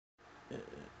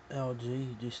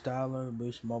LG Styler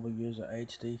Boost Mobile User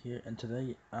HD here, and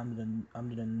today I'm doing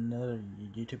another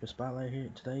YouTuber spotlight here.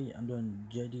 Today I'm doing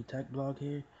JGTechBlog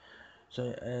here.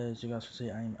 So as you guys can see,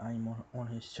 I'm on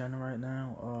his channel right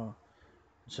now.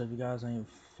 So if you guys ain't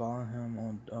following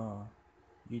him on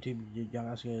YouTube, y'all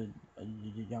guys can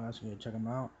go check him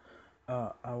out.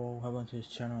 I will have a link to his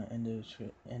channel in the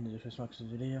description box of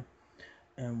the video.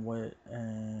 And what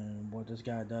this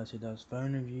guy does, he does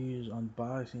phone reviews,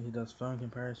 unboxing, he does phone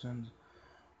comparisons.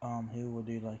 He will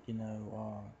do like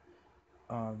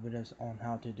videos on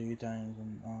how to do things,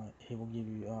 and he will give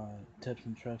you tips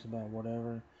and tricks about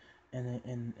whatever, and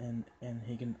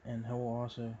he can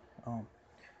um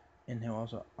he'll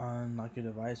also unlock your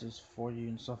devices for you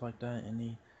and stuff like that. And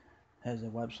he has a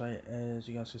website, as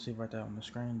you guys can see right there on the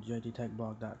screen,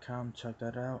 JGTechBlog.com. Check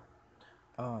that out.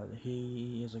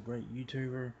 He is a great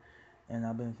YouTuber, and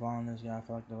I've been following this guy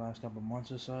for like the last couple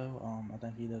months or so. I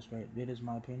think he does great videos, in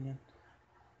my opinion.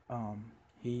 Um,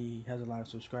 he has a lot of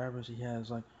subscribers. He has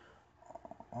like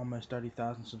almost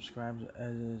 30,000 subscribers,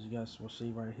 as you guys will see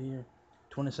right here.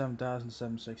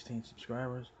 27,716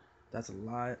 subscribers. That's a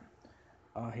lot.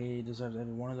 He deserves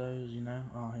every one of those, you know.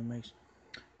 He makes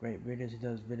great videos. He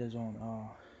does videos on.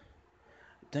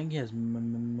 I think he has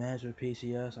Master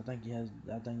PCS. I think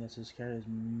that's his character is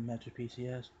Master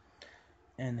PCS.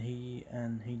 And he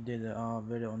did a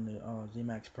video on the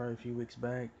Z-Max Pro a few weeks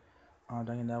back. I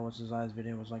think that was his last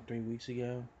video. It was like 3 weeks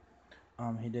ago.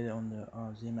 He did it on the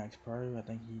Z-Max Pro. I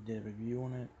think he did a review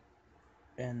on it,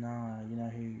 and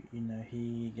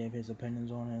he gave his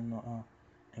opinions on it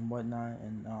and whatnot.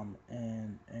 And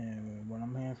what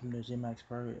I'm hearing from the Z-Max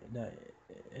Pro, that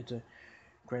it's a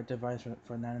great device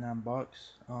for 99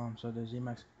 bucks. So the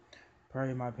Z-Max Pro,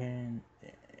 in my opinion,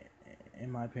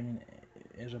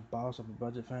 is a boss of the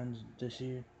budget phones this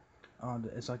year.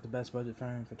 It's like the best budget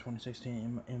phone for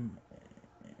 2016 in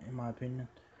my opinion.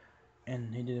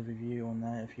 And he did a review on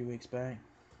that a few weeks back.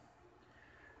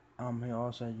 He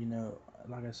also,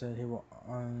 like I said, he will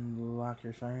unlock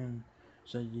your phone,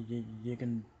 so you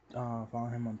can follow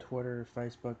him on Twitter,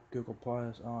 Facebook, Google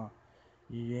Plus.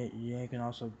 You can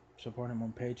also support him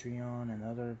on Patreon and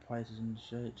other places and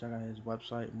shit. Check out his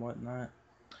website and whatnot.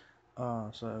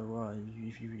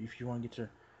 If you want to get your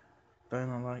phone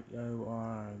unlocked,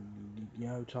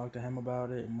 talk to him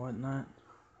about it and whatnot.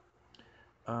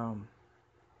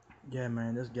 Yeah,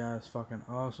 man, this guy is fucking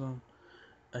awesome.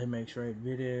 He makes great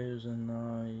videos, and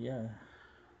yeah.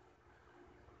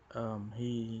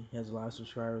 He has a lot of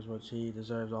subscribers, which he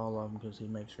deserves all of them because he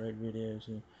makes great videos.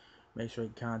 He makes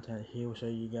great content. He will show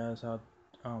you guys how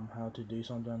to do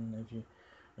something. If you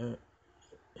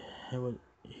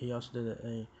he also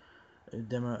did a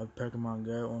demo of Pokemon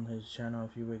Go on his channel a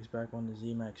few weeks back on the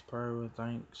Z-Max Pro, I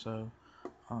think. So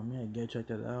yeah, go check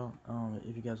that out.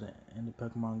 If you guys are into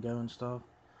Pokemon Go and stuff.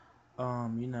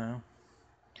 You know,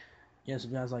 yes,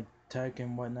 if you guys like tech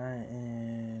and whatnot,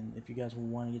 and if you guys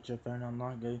want to get your phone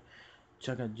unlocked, go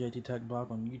check out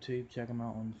JGTechBlog on YouTube. Check him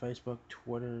out on Facebook,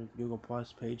 Twitter, Google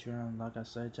Plus, Patreon. Like I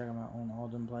said, check him out on all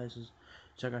them places.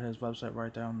 Check out his website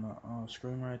right there on the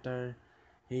screen right there.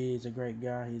 He's a great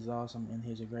guy. He's awesome, and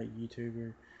he's a great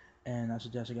YouTuber. And I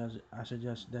suggest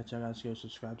that y'all guys go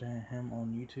subscribe to him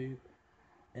on YouTube.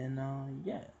 And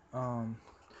yeah.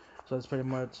 So that's pretty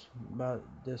much about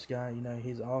this guy.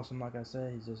 He's awesome. Like I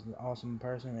said, he's just an awesome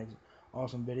person. Makes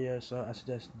awesome videos. So I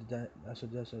suggested that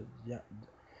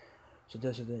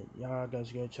y'all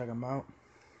guys go check him out.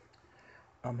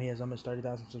 He has almost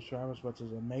 30,000 subscribers, which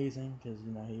is amazing because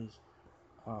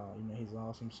he's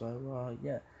awesome. So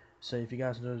yeah. So if you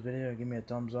guys enjoyed this video, give me a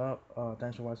thumbs up.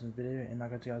 Thanks for watching this video, and I'll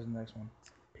catch you guys in the next one.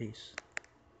 Peace.